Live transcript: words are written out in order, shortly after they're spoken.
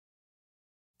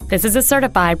This is a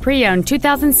certified pre-owned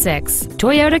 2006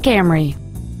 Toyota Camry.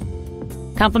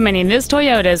 Complementing this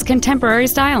Toyota's contemporary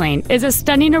styling is a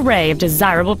stunning array of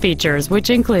desirable features, which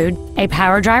include a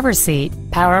power driver's seat,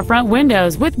 power front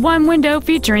windows with one window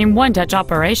featuring one-touch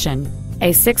operation, a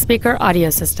 6-speaker audio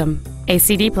system, a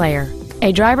CD player,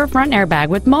 a driver front airbag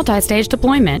with multi-stage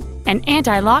deployment, an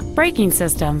anti-lock braking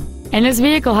system, and this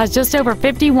vehicle has just over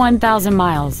 51,000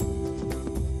 miles.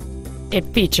 It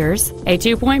features a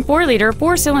 2.4-liter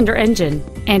 4-cylinder engine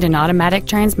and an automatic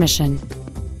transmission.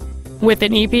 With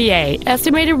an EPA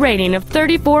estimated rating of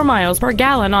 34 miles per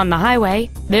gallon on the highway,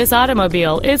 this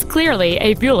automobile is clearly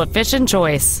a fuel-efficient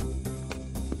choice.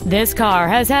 This car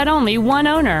has had only one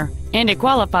owner, and it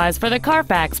qualifies for the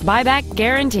Carfax buyback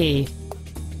guarantee.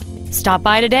 Stop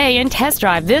by today and test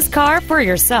drive this car for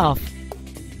yourself.